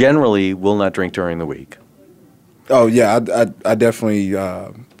generally will not drink during the week. Oh yeah, I definitely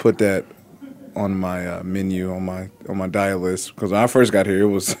put that on my menu on my diet list because when I first got here it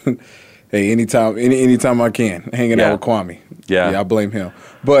was hey anytime I can hanging out with Kwamie. Yeah, I blame him.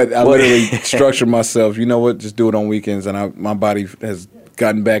 But I literally structured myself. You know what? Just do it on weekends, and my body has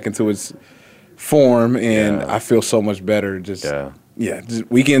gotten back into its form, and I feel so much better. Just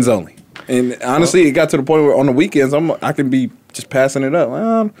weekends only. And honestly, it got to the point where on the weekends I can be just passing it up.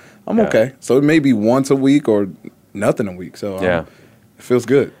 I'm okay. So it may be once a week or nothing a week. So it feels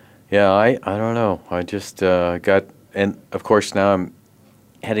good. Yeah, I don't know. I just got, and of course now I'm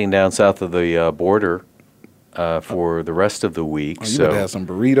heading down south of the border for the rest of the week. You better have some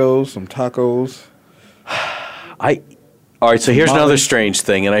burritos, some tacos. All right, so here's another strange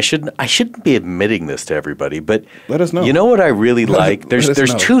thing, and I shouldn't be admitting this to everybody, but let us know. You know what I really like?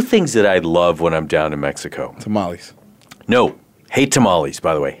 There's 2 things that I love when I'm down in Mexico. Tamales. No, hate tamales,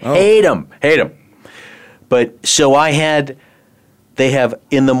 by the way. Oh. Hate them. But so they have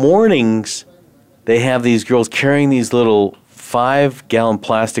in the mornings, they have these girls carrying these little 5-gallon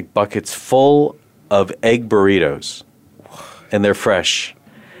plastic buckets full of egg burritos, and they're fresh.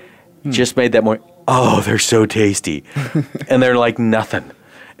 Just made that morning. Oh, they're so tasty. And they're like nothing.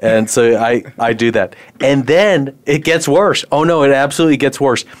 And so I do that. And then it gets worse. Oh, no, it absolutely gets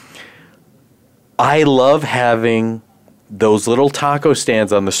worse. I love having those little taco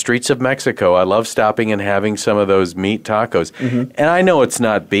stands on the streets of Mexico. I love stopping and having some of those meat tacos. Mm-hmm. And I know it's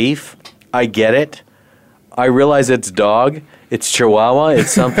not beef. I get it. I realize it's dog. It's Chihuahua.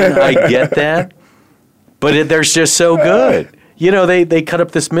 It's something. I get that. But they're just so good. You know, they cut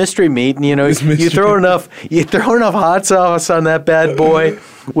up this mystery meat, and you throw enough hot sauce on that bad boy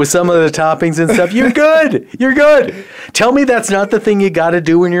with some of the toppings and stuff. You're good. Tell me that's not the thing you got to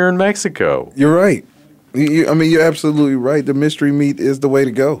do when you're in Mexico. You're right. You're absolutely right. The mystery meat is the way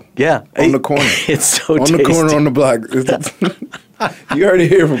to go. Yeah, on the corner. It's so on tasty. The corner on the block. You heard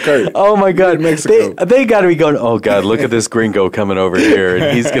it here from Kurt. Oh my God, Mexico. They got to be going. Oh God, look at this gringo coming over here,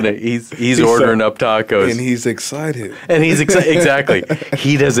 and he's ordering up tacos, and he's excited. Exactly.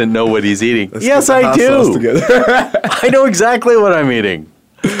 He doesn't know what he's eating. Yes, I do. I know exactly what I'm eating.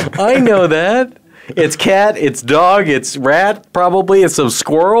 I know that. It's cat. It's dog. It's rat. Probably it's some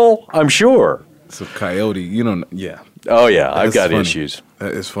squirrel. I'm sure. It's a coyote. You don't. Yeah. Oh yeah, I've got issues.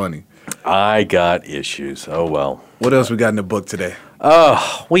 That is funny. I got issues. Oh well. What else we got in the book today?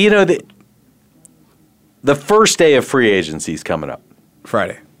 Oh, well, the first day of free agency is coming up.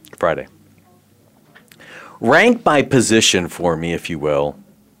 Friday. Rank by position for me, if you will.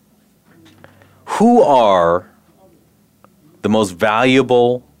 Who are the most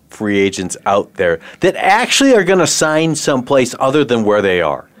valuable free agents out there that actually are going to sign someplace other than where they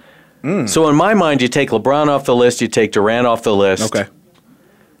are? So in my mind, you take LeBron off the list, you take Durant off the list. Okay.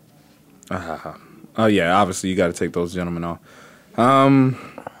 Oh, yeah, obviously you got to take those gentlemen off.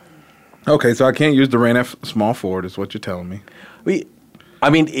 Okay, so I can't use Durant at small forward is what you're telling me.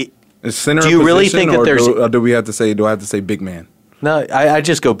 Is center do you really think that there's... do I have to say big man? No, I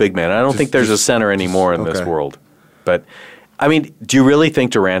just go big man. I don't think there's a center anymore in this world. But, do you really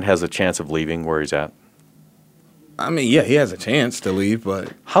think Durant has a chance of leaving where he's at? Yeah, he has a chance to leave,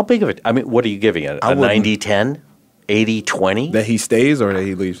 but... How big of it? What are you giving it? A 90-10? 80-20? That he stays or that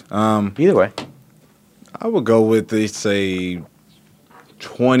he leaves? Either way. I would go with, say,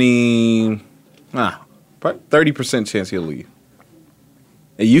 20... probably 30% chance he'll leave.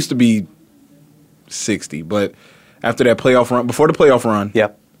 It used to be 60. But after that playoff run, before the playoff run,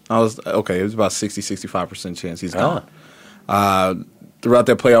 yep, I was okay. It was about 60-65% chance he's gone. Throughout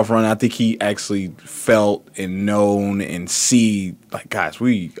that playoff run, I think he actually felt and known and see, like, guys,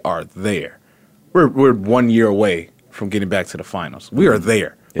 we are there. We're 1 year away from getting back to the finals. We are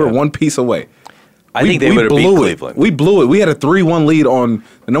there. Yeah. We're one piece away. I think they would have beat Cleveland. We blew it. We had a 3-1 lead on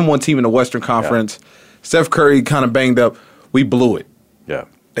the number one team in the Western Conference. Yeah. Steph Curry kind of banged up. We blew it. Yeah,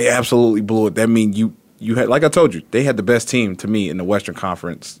 they absolutely blew it. That means you had, like I told you, they had the best team to me in the Western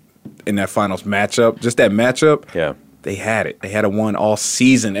Conference in that finals matchup. Just that matchup. Yeah. They had it. They had a won all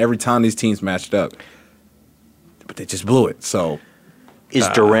season every time these teams matched up. But they just blew it. So, is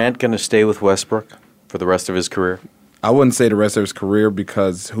Durant going to stay with Westbrook for the rest of his career? I wouldn't say the rest of his career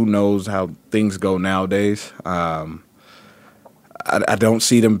because who knows how things go nowadays. I don't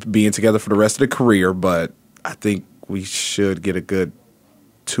see them being together for the rest of the career, but I think we should get a good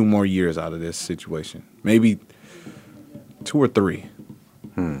 2 more years out of this situation. Maybe 2 or 3.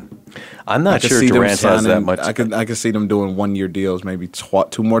 I'm not sure Durant has that much. I could see them doing 1-year deals, maybe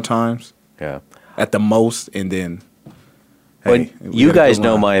 2 more times. Yeah, at the most, and then. Hey, you guys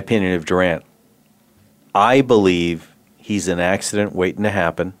know my opinion of Durant. I believe he's an accident waiting to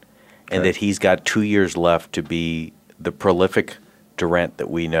happen, and that he's got 2 years left to be the prolific Durant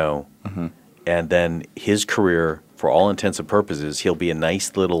that we know. Mm-hmm. And then his career, for all intents and purposes, he'll be a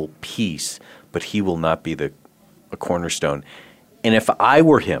nice little piece, but he will not be a cornerstone. And if I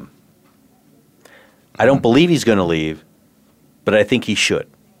were him, I don't believe he's going to leave, but I think he should.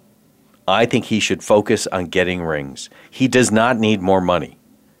 I think he should focus on getting rings. He does not need more money.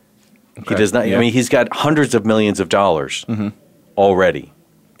 Okay. He does not. Yeah. I mean, he's got hundreds of millions of dollars already,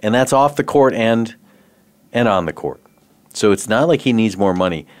 and that's off the court and on the court. So it's not like he needs more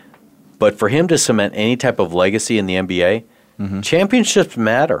money. But for him to cement any type of legacy in the NBA, championships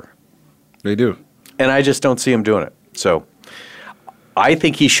matter. They do. And I just don't see him doing it. So I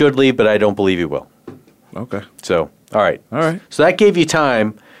think he should leave, but I don't believe he will. Okay. So, all right. All right. So that gave you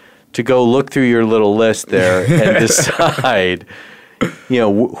time to go look through your little list there and decide,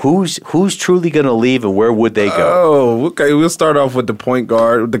 who's truly going to leave and where would they go? Oh, okay. We'll start off with the point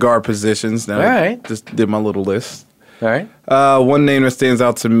guard, the guard positions. Now, all right. Just did my little list. All right. One name that stands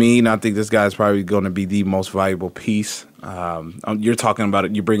out to me, and I think this guy is probably going to be the most valuable piece. You're talking about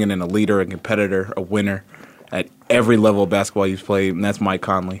it. You're bringing in a leader, a competitor, a winner at every level of basketball he's played, and that's Mike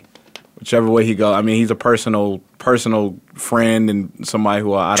Conley. Whichever way he goes, I mean, he's a personal friend and somebody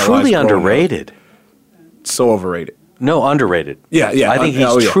who I idolize. Truly underrated. So overrated. No, underrated. Yeah. I think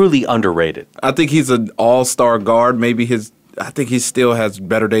he's truly underrated. I think he's an all-star guard. I think he still has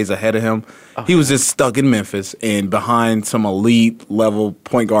better days ahead of him. Oh. He was just stuck in Memphis and behind some elite level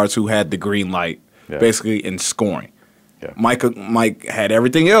point guards who had the green light, basically in scoring. Yeah. Mike had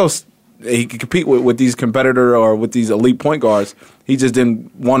everything else. He could compete with these competitor or with these elite point guards. He just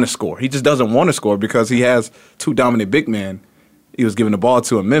didn't want to score. He just doesn't want to score because he has 2 dominant big men he was giving the ball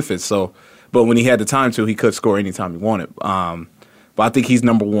to in Memphis. So, but when he had the time to, he could score anytime he wanted. But I think he's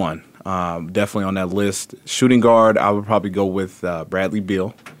number 1. Definitely on that list. Shooting guard, I would probably go with Bradley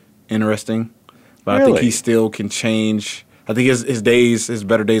Beal. Interesting. But really? I think he still can change. I think his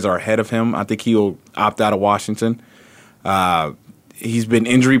better days are ahead of him. I think he'll opt out of Washington. He's been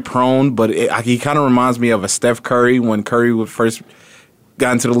injury prone, but he kind of reminds me of a Steph Curry when Curry would first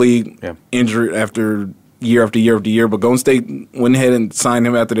got into the league, injured after year after year after year. But Golden State went ahead and signed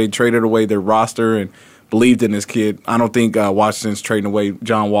him after they traded away their roster and believed in this kid. I don't think Washington's trading away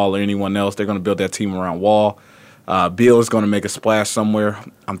John Wall or anyone else. They're going to build that team around Wall. Beal is going to make a splash somewhere.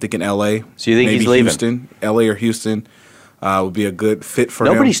 I'm thinking L.A. So you think maybe he's leaving? Houston, L.A. or Houston would be a good fit for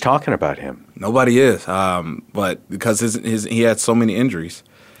him. Nobody's talking about him. Nobody is, but because he had so many injuries.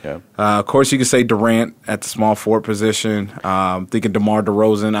 Yeah. Of course, you could say Durant at the small forward position. Thinking DeMar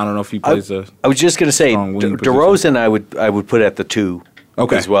DeRozan. I don't know if he plays I was just going to say DeRozan. I would put at the 2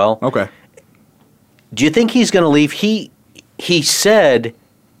 as well. Okay. Do you think he's going to leave? He said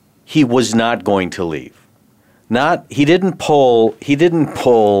he was not going to leave. He didn't pull a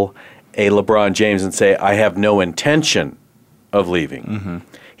LeBron James and say, I have no intention of leaving. Mm-hmm.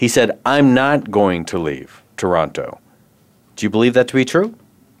 He said, I'm not going to leave Toronto. Do you believe that to be true?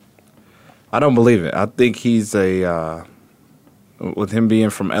 I don't believe it. I think he's with him being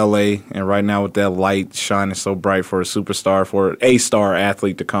from L.A. and right now with that light shining so bright for a superstar, for a star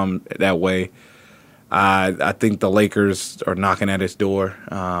athlete to come that way, I think the Lakers are knocking at his door.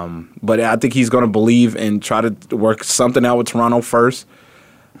 But I think he's going to believe and try to work something out with Toronto first.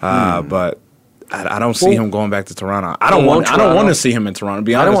 But I don't see him going back to Toronto. I don't want to see him in Toronto. To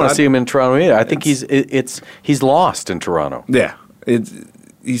be honest, I don't want to see him in Toronto either. I think he's lost in Toronto. Yeah,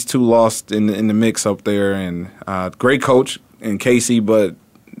 he's too lost in the mix up there. And great coach in Casey, but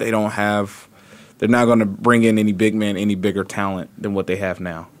they're not going to bring in any big man, any bigger talent than what they have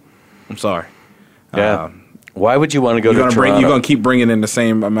now. I'm sorry. Yeah. Why would you want to go to Toronto? You're going to keep bringing in the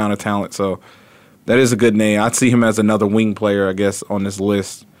same amount of talent. So that is a good name. I'd see him as another wing player, I guess, on this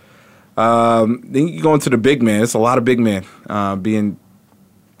list. Then you go into the big men. It's a lot of big men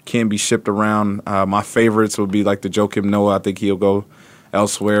can be shipped around. My favorites would be like the Joakim Noah. I think he'll go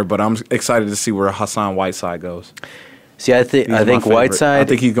elsewhere, but I'm excited to see where Hassan Whiteside goes. See, I think Whiteside. I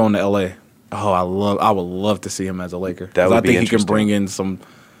think he's going to L.A. Oh, I would love to see him as a Laker. That would be he can bring in some.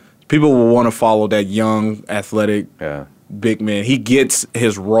 People will want to follow that young, athletic, big man. He gets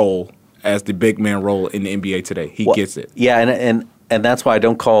his role as the big man role in the NBA today. He gets it. Yeah, and that's why I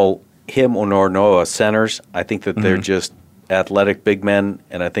don't call him or Noah centers. I think that they're just athletic big men,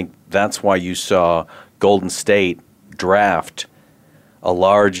 and I think that's why you saw Golden State draft a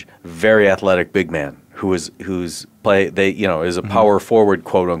large, very athletic big man is a power forward,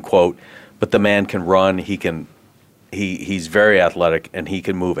 quote unquote, but the man can run. He's very athletic, and he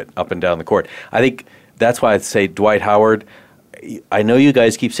can move it up and down the court. I think that's why I'd say Dwight Howard. I know you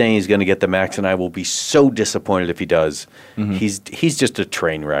guys keep saying he's going to get the max, and I will be so disappointed if he does. He's just a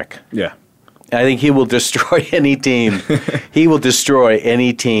train wreck. Yeah. I think he will destroy any team. He will destroy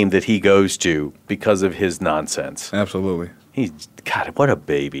any team that he goes to because of his nonsense. Absolutely. God, what a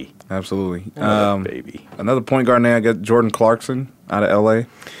baby. Absolutely. What a baby. Another point guard name, I got Jordan Clarkson out of L.A.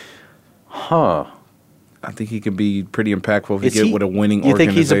 Huh. I think he could be pretty impactful if he get with a winning organization. You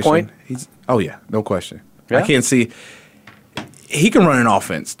think he's a point? Oh, yeah. No question. Yeah? I can't see. He can run an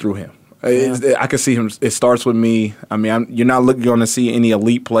offense through him. Yeah. I can see him. It starts with me. I mean, you're not going to see any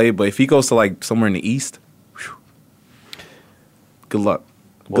elite play, but if he goes to like somewhere in the East, good luck.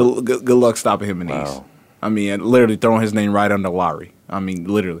 Well, good luck stopping him in the East. I mean, literally throwing his name right under Lowry. I mean,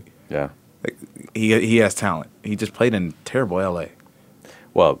 literally. Yeah. He has talent. He just played in terrible L.A.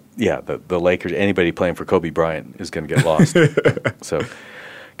 Well, yeah, the Lakers, anybody playing for Kobe Bryant is going to get lost. So,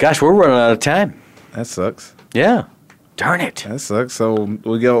 gosh, we're running out of time. That sucks. Yeah. Darn it. That sucks. So,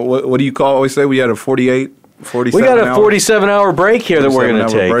 we go, what do you always say? We had a 47 We got a 47-hour break here that we're going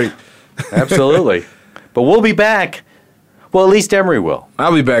to take. Break. Absolutely. But we'll be back. Well, at least Emery will.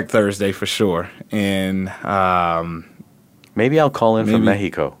 I'll be back Thursday for sure. And maybe I'll call in from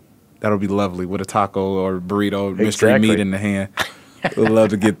Mexico. That'll be lovely with a taco or burrito, mystery meat in the hand. We'd love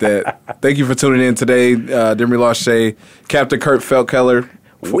to get that. Thank you for tuning in today. Demery Lachey, Captain Kurt Feldkeller.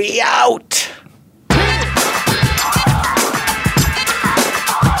 We out.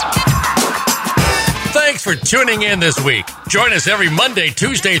 Thanks for tuning in this week. Join us every Monday,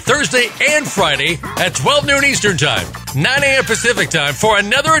 Tuesday, Thursday, and Friday at 12 noon Eastern Time, 9 a.m. Pacific Time for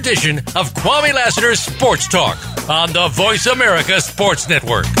another edition of Kwamie Lassiter's Sports Talk on the Voice America Sports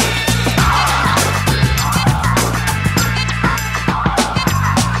Network.